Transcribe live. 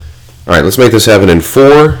All right, let's make this happen in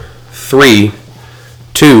 4, 3,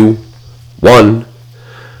 2, 1.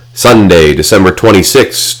 Sunday, December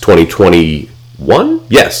 26, 2021?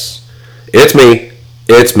 Yes. It's me.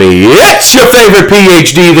 It's me. It's your favorite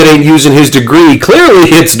PhD that ain't using his degree. Clearly,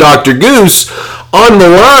 it's Dr. Goose. On the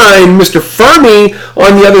line, Mr. Fermi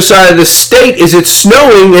on the other side of the state. Is it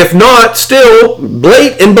snowing? If not, still,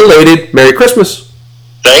 late and belated Merry Christmas.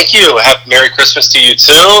 Thank you. Merry Christmas to you,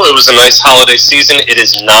 too. It was a nice holiday season. It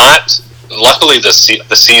is not. Luckily, the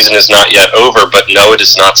season is not yet over, but no, it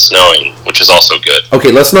is not snowing, which is also good.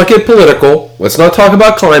 Okay, let's not get political. Let's not talk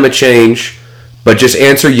about climate change, but just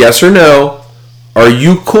answer yes or no. Are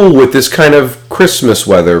you cool with this kind of Christmas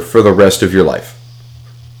weather for the rest of your life?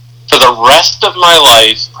 For the rest of my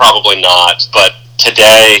life, probably not, but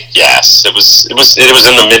today, yes. It was in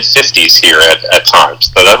the mid-50s here at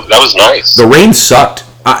times, so that was nice. The rain sucked.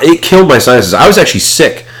 It killed my sinuses. I was actually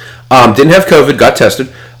sick. Didn't have COVID, got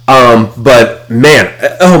tested. But man,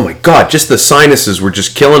 oh my God, just the sinuses were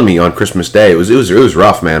just killing me on Christmas Day. It was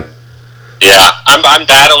rough, man. Yeah, I'm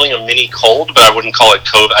battling a mini cold, but I wouldn't call it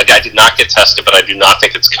COVID. I did not get tested, but I do not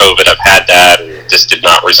think it's COVID. I've had that, and this did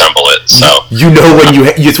not resemble it. So you know when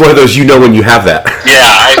it's one of those when you have that. Yeah,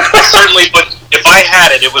 I certainly. But if I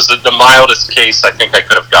had it, it was the mildest case I think I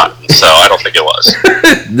could have gotten. So I don't think it was.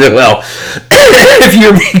 Well, if you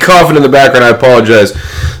hear me coughing in the background, I apologize.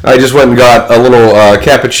 I just went and got a little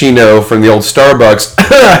cappuccino from the old Starbucks.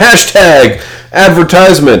 Hashtag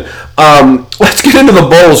advertisement. Let's get into the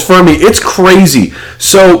bowls. Fermi, it's crazy.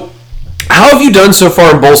 So, how have you done so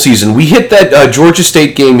far in bowl season? We hit that Georgia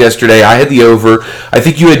State game yesterday. I had the over. I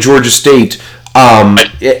think you had Georgia State.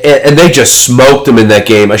 And they just smoked them in that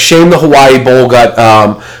game. A shame the Hawaii Bowl got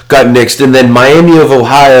nixed. And then Miami of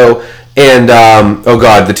Ohio and, oh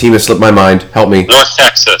God, the team has slipped my mind. Help me. North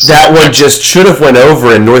Texas. That one just should have went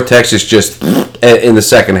over, and North Texas just in the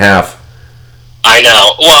second half. I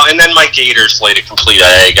know. Well, and then my Gators laid a complete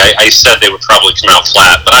egg. I said they would probably come out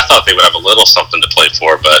flat, but I thought they would have a little something to play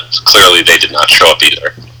for, but clearly they did not show up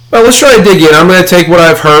either. Well, let's try to dig in. I'm going to take what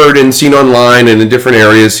I've heard and seen online and in different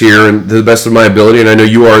areas here and to the best of my ability, and I know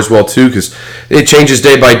you are as well too, because it changes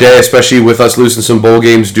day by day, especially with us losing some bowl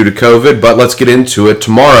games due to COVID, but let's get into it.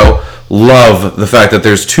 Tomorrow, love the fact that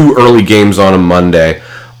there's 2 early games on a Monday.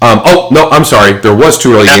 I'm sorry. There was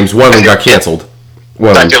 2 early games. One of them got canceled.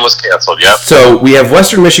 Second was canceled, yep. So we have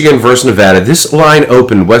Western Michigan versus Nevada. This line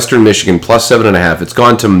opened Western Michigan plus 7.5. It's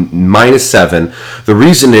gone to -7. The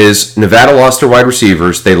reason is Nevada lost their wide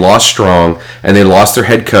receivers, they lost Strong, and they lost their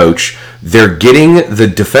head coach. They're getting the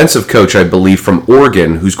defensive coach, I believe, from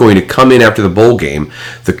Oregon, who's going to come in after the bowl game.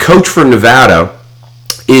 The coach for Nevada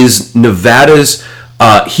is Nevada's.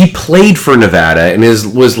 He played for Nevada and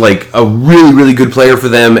was like a really, really good player for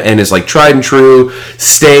them and is like tried and true,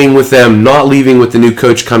 staying with them, not leaving with the new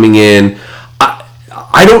coach coming in.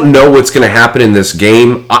 I don't know what's going to happen in this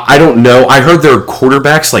game. I don't know. I heard their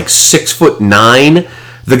quarterback's like 6'9",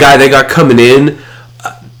 the guy they got coming in.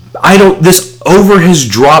 This over has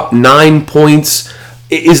dropped 9 points.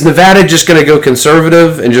 Is Nevada just going to go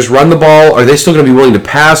conservative and just run the ball? Are they still going to be willing to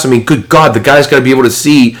pass? I mean, good God, the guy's got to be able to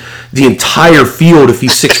see the entire field if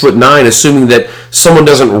he's 6'9", assuming that someone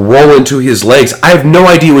doesn't roll into his legs. I have no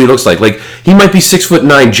idea what he looks like. Like, he might be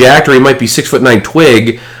 6'9" jacked, or he might be 6'9"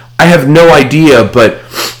 twig. I have no idea, but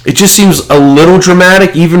it just seems a little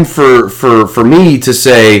dramatic, even for me to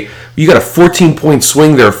say, you got a 14-point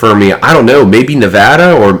swing there for me. I don't know, maybe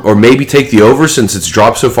Nevada, or maybe take the over since it's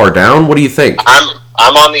dropped so far down. What do you think?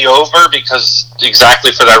 I'm on the over because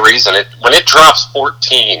exactly for that reason. When it drops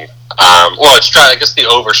 14, I guess the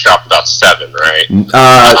over's dropped about 7, right?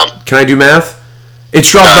 Can I do math? It's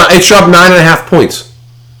dropped 9.5 points.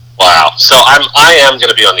 Wow. So I am going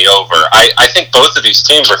to be on the over. I think both of these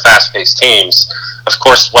teams are fast-paced teams. Of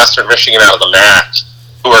course, Western Michigan out of the MAC,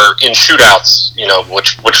 who are in shootouts,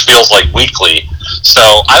 which feels like weekly. So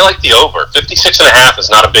I like the over. 56.5 is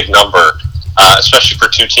not a big number. Especially for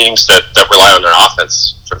 2 teams that rely on their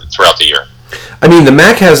offense throughout the year. I mean, the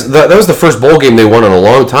MAC that was the first bowl game they won in a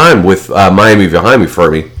long time with Miami behind me,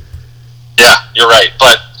 Fermi. Yeah, you're right.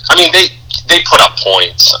 But, I mean, they put up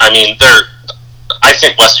points. I mean, I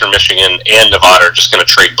think Western Michigan and Nevada are just going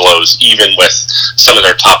to trade blows, even with some of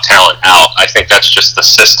their top talent out. I think that's just the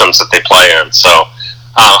systems that they play in. So,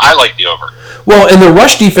 I like the over. Well, and the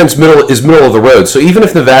rush defense middle of the road. So even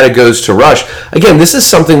if Nevada goes to rush, again, this is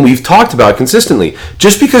something we've talked about consistently.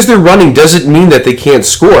 Just because they're running doesn't mean that they can't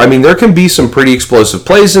score. I mean, there can be some pretty explosive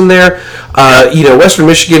plays in there. Western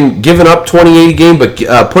Michigan giving up 28 a game, but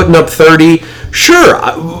putting up 30. Sure.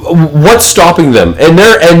 What's stopping them?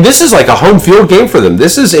 And this is like a home field game for them.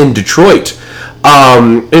 This is in Detroit.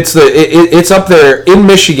 It's up there in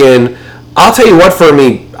Michigan. I'll tell you what, for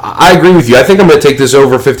me, I agree with you. I think I'm going to take this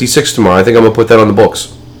over 56 tomorrow. I think I'm going to put that on the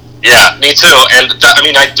books. Yeah, me too. And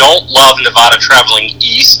I don't love Nevada traveling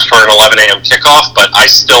east for an 11 a.m. kickoff, but I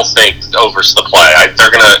still think over's the play.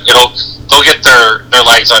 They'll get their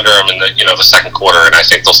legs under them in the second quarter, and I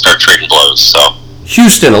think they'll start trading blows. So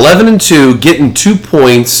Houston 11-2, getting 2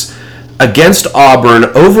 points against Auburn,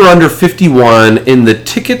 over under 51 in the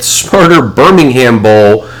Ticket Smarter Birmingham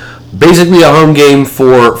Bowl. Basically a home game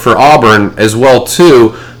for Auburn as well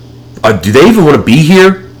too. Do they even want to be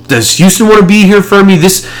here? Does Houston want to be here for me?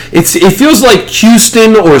 It feels like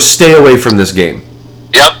Houston or stay away from this game.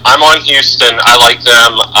 Yep, I'm on Houston. I like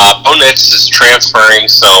them. Bo Nix is transferring,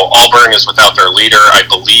 so Auburn is without their leader, I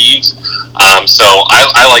believe. So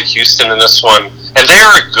I like Houston in this one. And they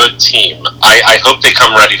are a good team. I hope they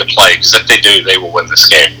come ready to play, because if they do, they will win this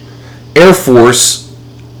game. Air Force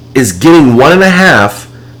is getting 1.5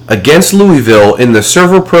 against Louisville in the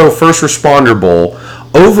Server Pro First Responder Bowl,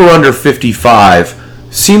 over under 55.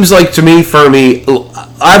 Seems like to me, Fermi,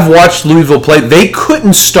 I've watched Louisville play. They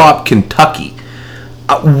couldn't stop Kentucky.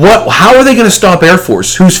 How are they going to stop Air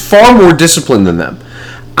Force, who's far more disciplined than them?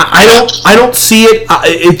 I don't see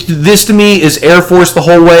it. This to me is Air Force the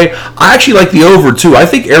whole way. I actually like the over too. I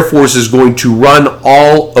think Air Force is going to run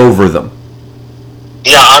all over them.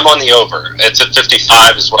 Yeah, I'm on the over. It's at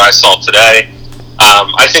 55 is what I saw today.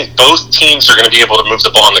 I think both teams are going to be able to move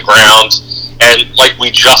the ball on the ground. And like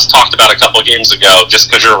we just talked about a couple of games ago, just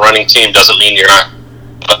because you're a running team doesn't mean you're not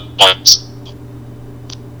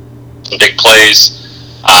big plays.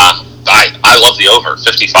 I love the over.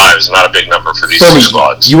 55 is not a big number for these two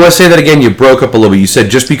squads. You want to say that again? You broke up a little bit. You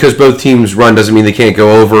said just because both teams run doesn't mean they can't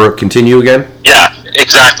go over. Continue again? Yeah,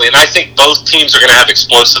 exactly. And I think both teams are going to have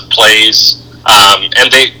explosive plays,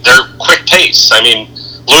 and they're quick pace. I mean,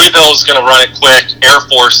 Louisville is going to run it quick. Air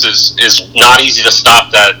Force is not easy to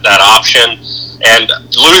stop that option. And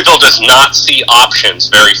Louisville does not see options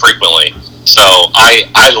very frequently. So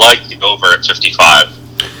I like the over at 55.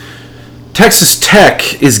 Texas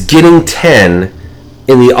Tech is getting 10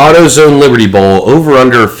 in the AutoZone Liberty Bowl, over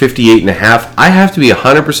under 58.5. I have to be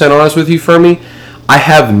 100% honest with you, Fermi. I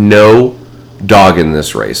have no dog in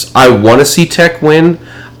this race. I want to see Tech win.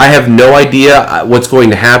 I have no idea what's going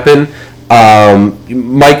to happen.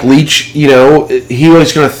 Mike Leach, he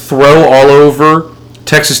was going to throw all over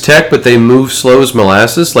Texas Tech, but they move slow as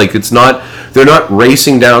molasses. Like they're not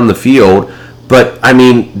racing down the field. But, I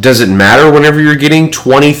mean, does it matter whenever you're getting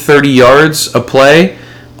 20, 30 yards a play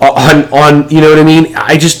on you know what I mean?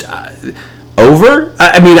 I just, over?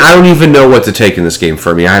 I mean, I don't even know what to take in this game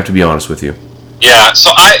for me. I have to be honest with you. Yeah,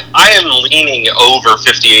 so I am leaning over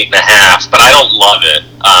 58.5, but I don't love it.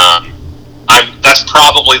 That's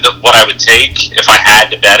probably what I would take if I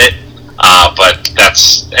had to bet it. But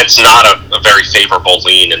it's not a very favorable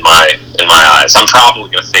lean in my eyes. I'm probably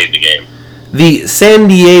going to fade the game. The San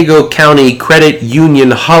Diego County Credit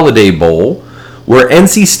Union Holiday Bowl, where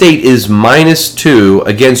NC State is -2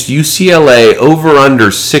 against UCLA, over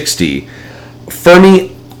under 60.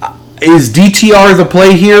 Fermi, is DTR the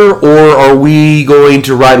play here, or are we going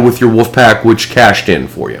to ride with your Wolfpack, which cashed in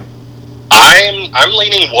for you? I'm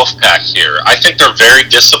leaning Wolfpack here. I think they're very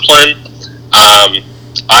disciplined.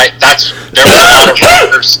 There were a lot of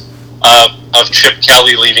rumors of Chip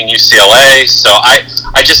Kelly leaving UCLA, so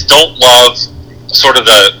I just don't love sort of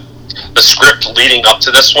the script leading up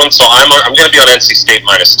to this one. So I'm going to be on NC State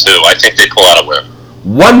 -2. I think they pull out a win.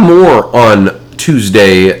 One more on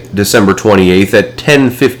Tuesday, December 28th at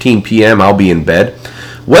 10:15 p.m. I'll be in bed.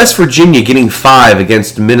 West Virginia getting 5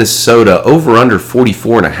 against Minnesota, over under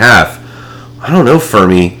 44.5. I don't know,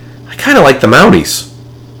 Fermi. I kind of like the Mounties.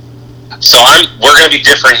 So we're going to be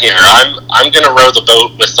different here. I'm going to row the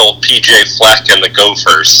boat with old PJ Fleck and the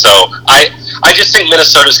Gophers. So I just think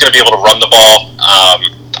Minnesota's going to be able to run the ball.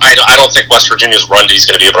 I don't think West Virginia's run D is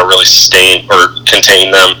going to be able to really sustain or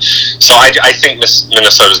contain them. So I think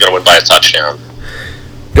Minnesota's going to win by a touchdown.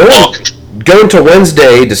 Going to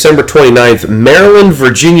Wednesday, December 29th, Maryland,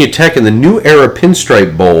 Virginia Tech in the New Era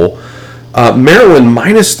Pinstripe Bowl. Maryland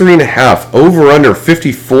 -3.5, over under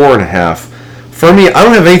 54.5. Fermi, I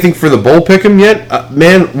don't have anything for the bowl pick'em yet.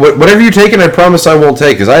 Man, whatever you're taking, I promise I won't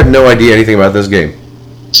take, because I have no idea anything about this game.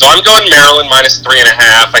 So I'm going Maryland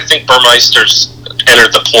 -3.5. I think Burmeister's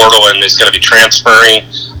entered the portal and is going to be transferring.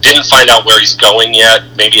 Didn't find out where he's going yet.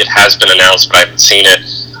 Maybe it has been announced, but I haven't seen it.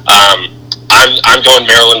 I'm going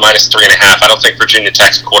Maryland -3.5. I don't think Virginia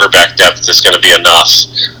Tech's quarterback depth is going to be enough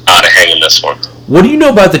to hang in this one. What do you know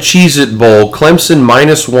about the Cheez-It Bowl? Clemson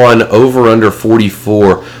 -1 over under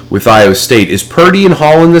 44 with Iowa State. Is Purdy and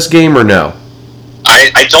Hall in this game or no?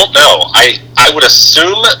 I don't know. I would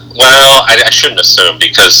assume, well, I shouldn't assume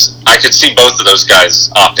because I could see both of those guys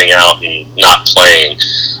opting out and not playing.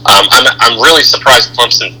 I'm really surprised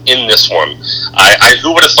Clemson in this one.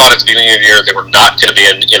 Who would have thought at the beginning of the year they were not going to be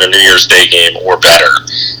in a New Year's Day game or better?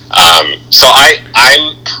 So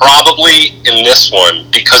I'm probably in this one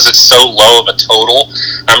because it's so low of a total.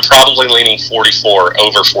 I'm probably leaning 44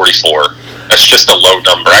 over 44. That's just a low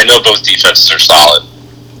number. I know both defenses are solid,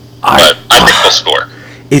 but I think they'll score.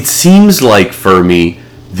 It seems like for me,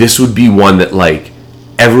 this would be one that like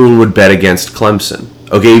everyone would bet against Clemson.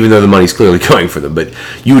 Okay, even though the money's clearly going for them, but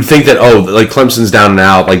you would think that like Clemson's down and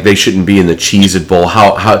out, like they shouldn't be in the Cheez-It Bowl.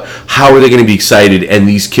 How are they going to be excited? And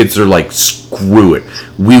these kids are like, screw it,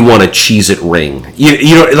 we want a Cheez-It ring.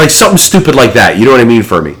 You know, like something stupid like that. You know what I mean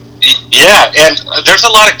for me? Yeah, and there's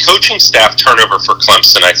a lot of coaching staff turnover for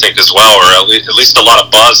Clemson, I think, as well, or at least a lot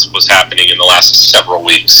of buzz was happening in the last several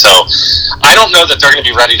weeks. So I don't know that they're going to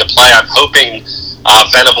be ready to play. I'm hoping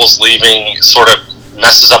Venables leaving sort of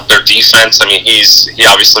messes up their defense. I mean, he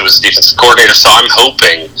obviously was a defensive coordinator, so I'm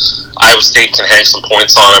hoping Iowa State can hang some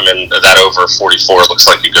points on him, and that over 44 looks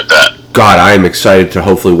like a good bet. God, I am excited to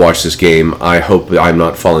hopefully watch this game. I hope I'm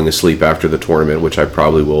not falling asleep after the tournament, which I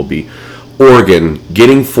probably will be. Oregon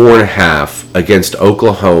getting 4.5 against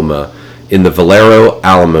Oklahoma in the Valero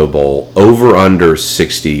Alamo Bowl, over under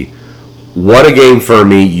 60. What a game for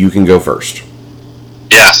me. You can go first.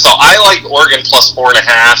 Yeah, so I like Oregon plus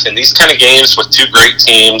 4.5 in these kind of games with two great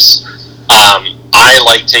teams. I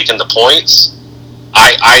like taking the points.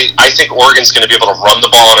 I think Oregon's going to be able to run the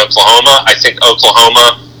ball in Oklahoma. I think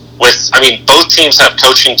Oklahoma, both teams have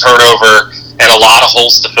coaching turnover and a lot of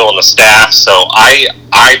holes to fill in the staff. So I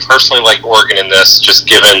personally like Oregon in this, just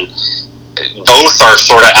given both are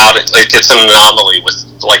sort of out. It's an anomaly with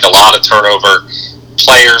like a lot of turnover,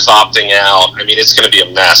 players opting out. I mean, it's going to be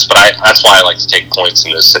a mess, but that's why I like to take points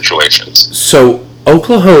in those situations. So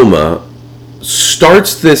Oklahoma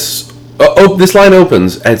starts this. This line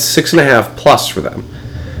opens at 6.5 plus for them.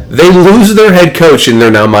 They lose their head coach and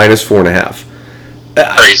they're now -4.5.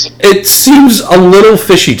 Crazy. It seems a little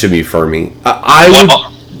fishy to me, Fermi. Oregon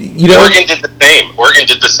did the same. Oregon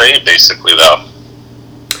did the same, basically, though.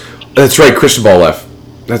 That's right. Cristobal left.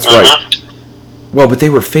 That's right. Well, but they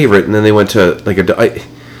were favorite, and then they went to like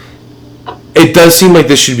it does seem like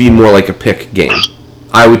this should be more like a pick game.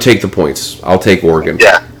 I would take the points. I'll take Oregon.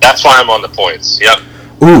 Yeah, that's why I'm on the points. Yep.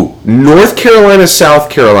 Ooh, North Carolina, South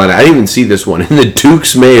Carolina. I didn't even see this one in the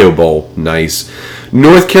Duke's Mayo Bowl. Nice.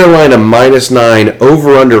 North Carolina -9,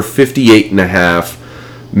 over under 58.5.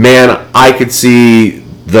 Man, I could see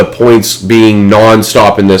the points being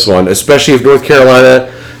nonstop in this one, especially if North Carolina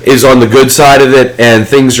is on the good side of it and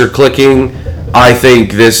things are clicking. I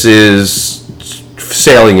think this is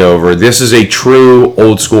sailing over. This is a true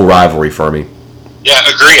old school rivalry for me. Yeah,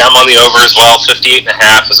 agree. I'm on the over as well.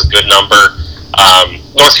 58.5 is a good number.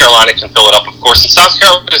 North Carolina can fill it up, of course. And South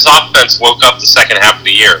Carolina's offense woke up the second half of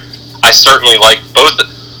the year. I certainly like both.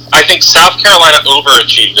 I think South Carolina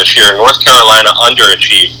overachieved this year, North Carolina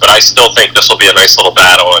underachieved, but I still think this will be a nice little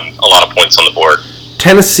battle and a lot of points on the board.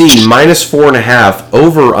 Tennessee -4.5,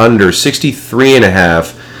 over under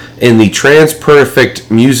 63.5 in the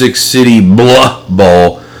Transperfect Music City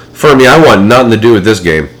Bowl. Fermi, I want nothing to do with this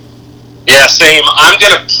game. Yeah, same. I'm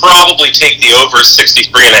going to probably take the over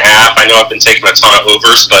 63.5. I know I've been taking a ton of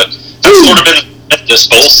overs, but that's sort of been this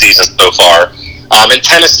bowl season so far. And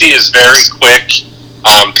Tennessee is very quick,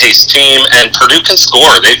 paced team, and Purdue can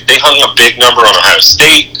score. They hung a big number on Ohio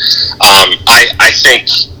State.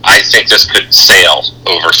 I think this could sail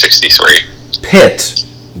over 63. Pitt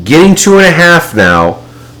getting 2.5 now,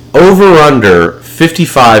 over under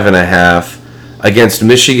 55.5 against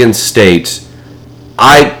Michigan State.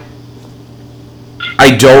 I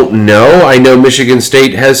don't know. I know Michigan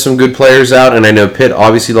State has some good players out, and I know Pitt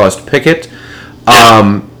obviously lost Pickett.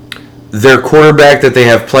 Their quarterback that they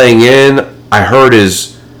have playing in, I heard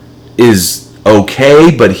is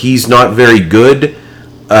okay, but he's not very good.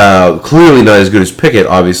 Clearly not as good as Pickett,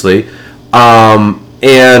 obviously.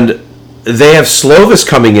 And they have Slovis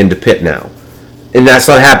coming into Pitt now. And that's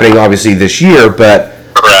not happening, obviously, this year, but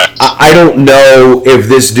I don't know if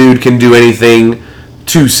this dude can do anything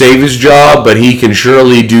to save his job, but he can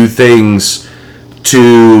surely do things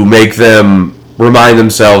to make them remind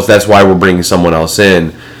themselves that's why we're bringing someone else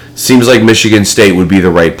in. Seems like Michigan State would be the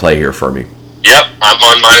right play here for me. Yep, I'm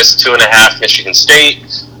on -2.5 Michigan State.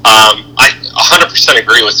 I 100%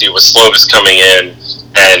 agree with you with Slovis coming in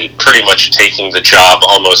and pretty much taking the job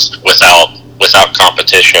almost without without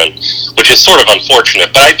competition, which is sort of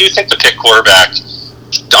unfortunate. But I do think the Pitt quarterback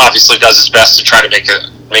obviously does his best to try to make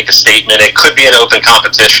a statement. It could be an open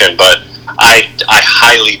competition, but I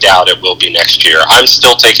highly doubt it will be next year. I'm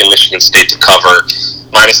still taking Michigan State to cover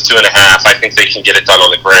 -2.5. I think they can get it done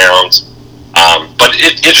on the ground. But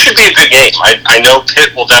it should be a good game. I know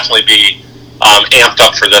Pitt will definitely be amped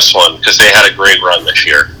up for this one because they had a great run this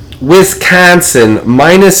year. Wisconsin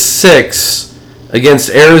 -6 against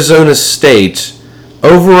Arizona State.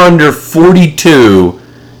 Over under 42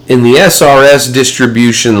 in the SRS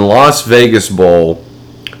distribution Las Vegas Bowl.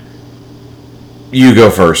 You go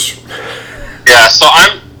first. Yeah, so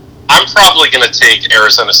I'm probably going to take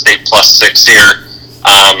Arizona State +6 here.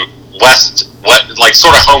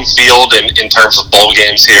 Sort of home field in terms of bowl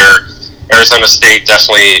games here. Arizona State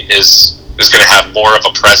definitely is going to have more of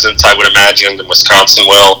a presence, I would imagine, than Wisconsin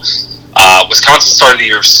will. Wisconsin started the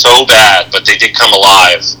year so bad, but they did come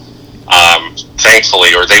alive,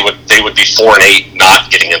 thankfully, or they would be 4-8 not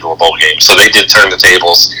getting into a bowl game. So they did turn the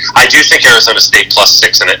tables. I do think Arizona State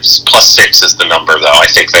 +6, and +6 is the number, though. I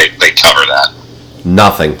think they cover that.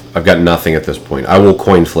 Nothing. I've got nothing at this point. I will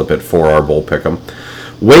coin flip it for our bowl pick'em.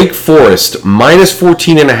 Wake Forest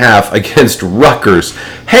 -14.5 against Rutgers.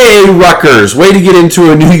 Hey, Rutgers, way to get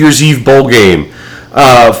into a New Year's Eve bowl game.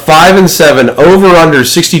 5-7, over under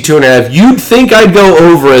 62.5. You'd think I'd go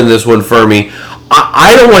over in this one, Fermi.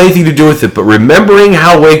 I don't want anything to do with it, but remembering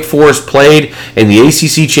how Wake Forest played in the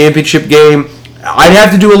ACC championship game, I'd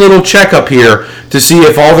have to do a little checkup here to see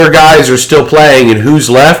if all their guys are still playing and who's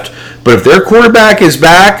left. But if their quarterback is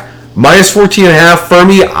back, -14.5,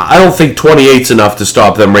 Fermi, I don't think 28's enough to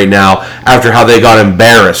stop them right now after how they got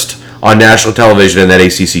embarrassed on national television in that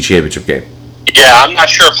ACC championship game. Yeah, I'm not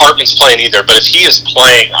sure if Hartman's playing either, but if he is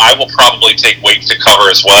playing, I will probably take Wake to cover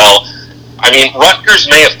as well. I mean, Rutgers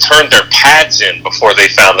may have turned their pads in before they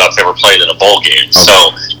found out they were playing in a bowl game. Okay.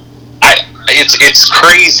 So it's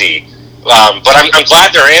crazy. But I'm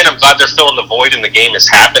glad they're in. I'm glad they're filling the void and the game is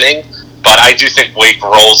happening. But I do think Wake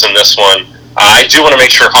rolls in this one. I do want to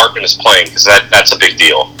make sure Hartman is playing because that's a big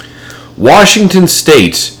deal. Washington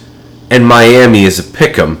State and Miami is a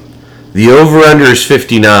pick'em. The over-under is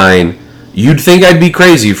 59. You'd think I'd be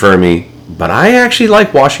crazy, Fermi, but I actually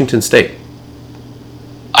like Washington State.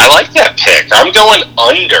 I like that pick. I'm going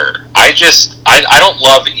under. I don't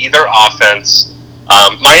love either offense.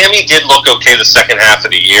 Miami did look okay the second half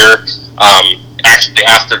of the year. Actually,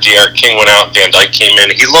 after D'Eriq King went out and Van Dyke came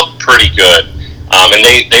in, he looked pretty good. And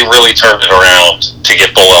they really turned it around to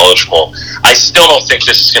get bowl eligible. I still don't think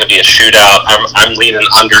this is going to be a shootout. I'm leaning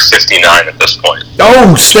under 59 at this point.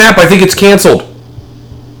 Oh, snap. I think it's canceled.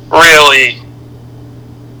 Really?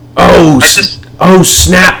 Oh,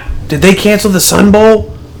 snap. Did they cancel the Sun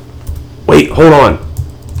Bowl? Wait, hold on.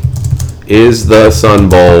 Is the Sun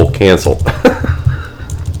Bowl canceled?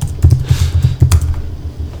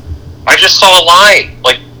 I just saw a line,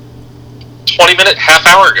 like 20-minute, half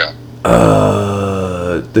hour ago.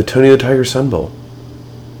 The Tony the Tiger Sun Bowl.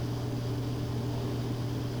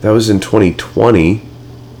 That was in 2020.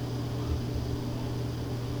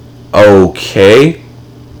 Okay.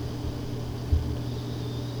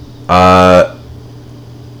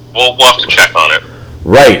 We'll have to check on it.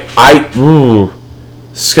 Right.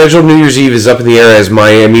 Scheduled New Year's Eve is up in the air as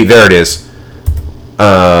Miami. There it is.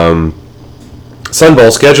 Sun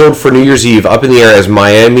Bowl scheduled for New Year's Eve up in the air as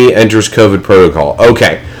Miami enters COVID protocol.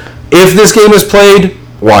 Okay. If this game is played,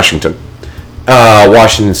 Washington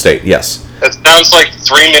State, yes. It sounds like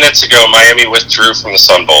 3 minutes ago Miami withdrew from the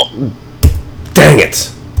Sun Bowl. Dang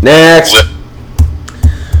it. Next.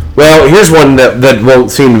 Well, here's one that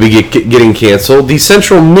won't seem to be getting canceled. The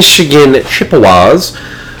Central Michigan Chippewas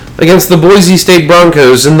against the Boise State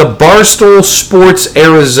Broncos in the Barstool Sports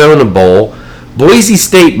Arizona Bowl. Boise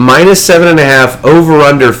State -7.5, over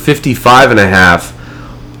under 55.5.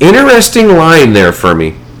 Interesting line there for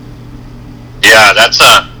me. Yeah,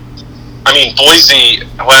 Boise,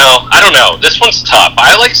 well, I don't know. This one's tough.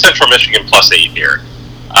 I like Central Michigan +8 here.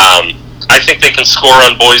 I think they can score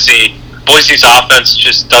on Boise. Boise's offense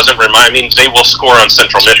just doesn't remind me. They will score on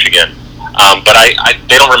Central Michigan. But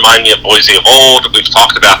they don't remind me of Boise of old. We've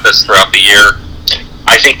talked about this throughout the year.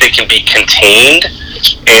 I think they can be contained,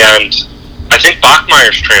 and I think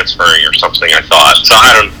Bachmeier's transferring or something, I thought. So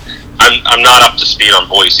I'm not up to speed on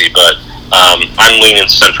Boise, but I'm leaning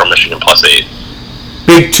Central Michigan +8.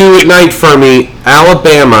 Big 2 at night for me.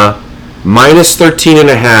 Alabama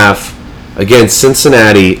 -13.5 against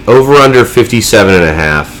Cincinnati, over under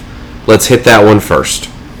 57.5. Let's hit that one first.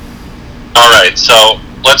 All right, so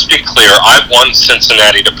let's be clear. I want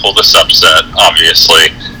Cincinnati to pull this upset,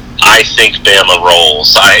 obviously. I think Bama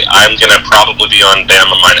rolls. I'm going to probably be on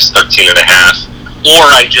Bama minus 13.5.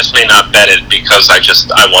 Or I just may not bet it because I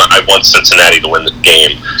want Cincinnati to win the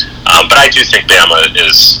game. But I do think Bama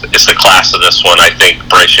is the class of this one. I think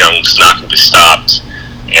Bryce Young's not going to be stopped,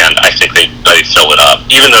 and I think they fill it up,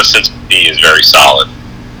 even though Cincinnati is very solid.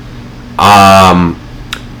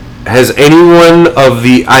 Has anyone of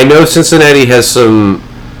the... I know Cincinnati has some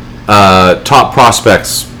top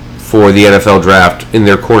prospects for the NFL draft in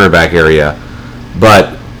their cornerback area,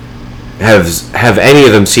 but have any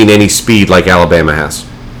of them seen any speed like Alabama has?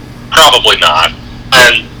 Probably not.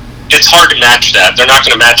 And it's hard to match that. They're not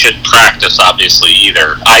going to match it in practice, obviously,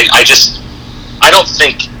 either. I don't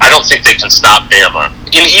think they can stop Bama.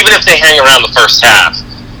 Even if they hang around the first half,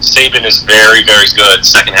 Saban is very, very good.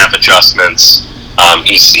 Second half adjustments.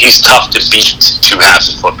 He's tough to beat 2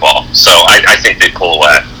 halves of football. So I think they pull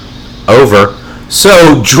away. Over.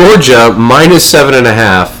 So Georgia minus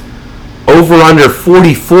 7.5. Over under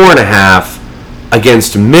 44.5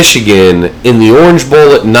 against Michigan in the Orange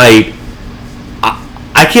Bowl at night.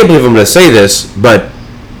 I can't believe I'm going to say this, but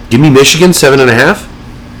give me Michigan 7.5.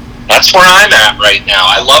 That's where I'm at right now.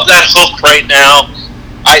 I love that hook right now.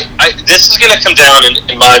 This is going to come down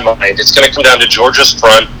in my mind. It's going to come down to Georgia's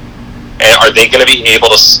front. And are they going to be able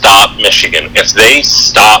to stop Michigan? If they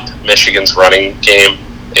stop Michigan's running game,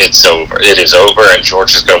 it's over. It is over, and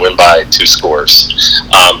Georgia's going to win by 2 scores.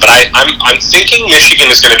 But I'm thinking Michigan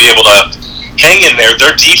is going to be able to hang in there.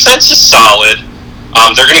 Their defense is solid.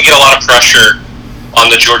 They're going to get a lot of pressure on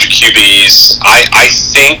the Georgia QBs. I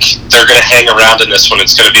think they're going to hang around in this one.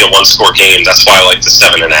 It's going to be a 1-score game. That's why I like the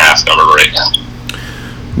 7.5 number right now.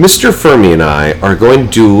 Mr. Fermi and I are going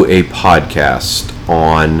to do a podcast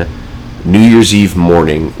on New Year's Eve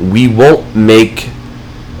morning. We won't make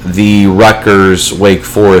the Rutgers-Wake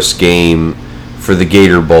Forest game for the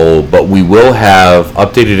Gator Bowl, but we will have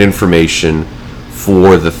updated information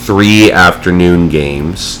for the 3 afternoon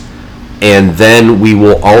games, and then we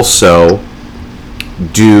will also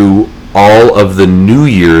do all of the New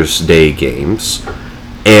Year's Day games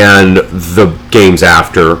and the games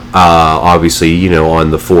after. Obviously, on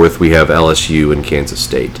the 4th we have LSU and Kansas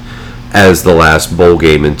State as the last bowl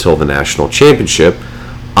game until the national championship.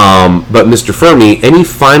 But Mr. Fermi, any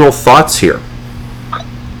final thoughts here?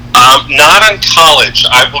 Not on college.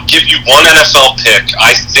 I will give you one NFL pick.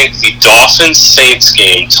 I think the Dolphins-Saints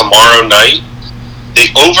game tomorrow night,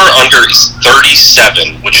 the over-under is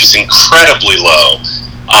 37, which is incredibly low.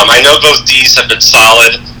 I know both Ds have been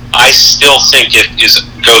solid. I still think it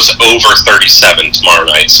goes over 37 tomorrow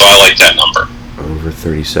night, so I like that number. Over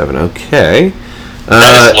 37, okay.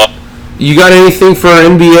 That is low. You got anything for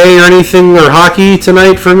NBA or anything or hockey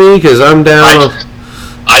tonight for me? Because I'm down.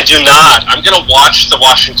 I do not. I'm going to watch the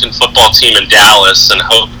Washington football team in Dallas and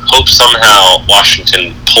hope somehow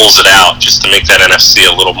Washington pulls it out just to make that NFC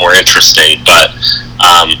a little more interesting. But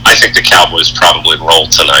I think the Cowboys probably roll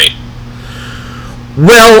tonight.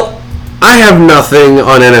 Well, I have nothing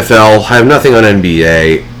on NFL. I have nothing on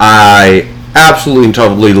NBA. I absolutely and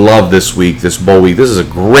totally love this week, this bowl week. This is a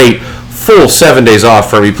great full 7 days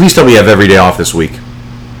off for me. Please tell me you have every day off this week.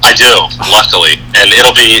 I do, luckily, and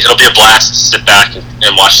it'll be a blast to sit back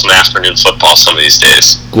and watch some afternoon football some of these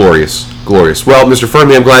days. Glorious. Well, Mr.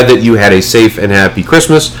 Fermi, I'm glad that you had a safe and happy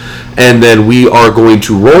Christmas, and then we are going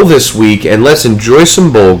to roll this week, and let's enjoy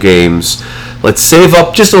some bowl games. Let's save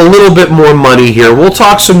up just a little bit more money here. We'll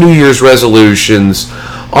talk some New Year's resolutions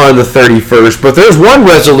on the 31st, but there's one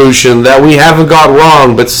resolution that we haven't got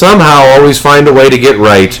wrong, but somehow always find a way to get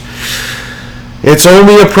right. It's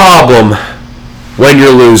only a problem when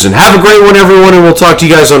you're losing. Have a great one, everyone, and we'll talk to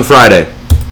you guys on Friday.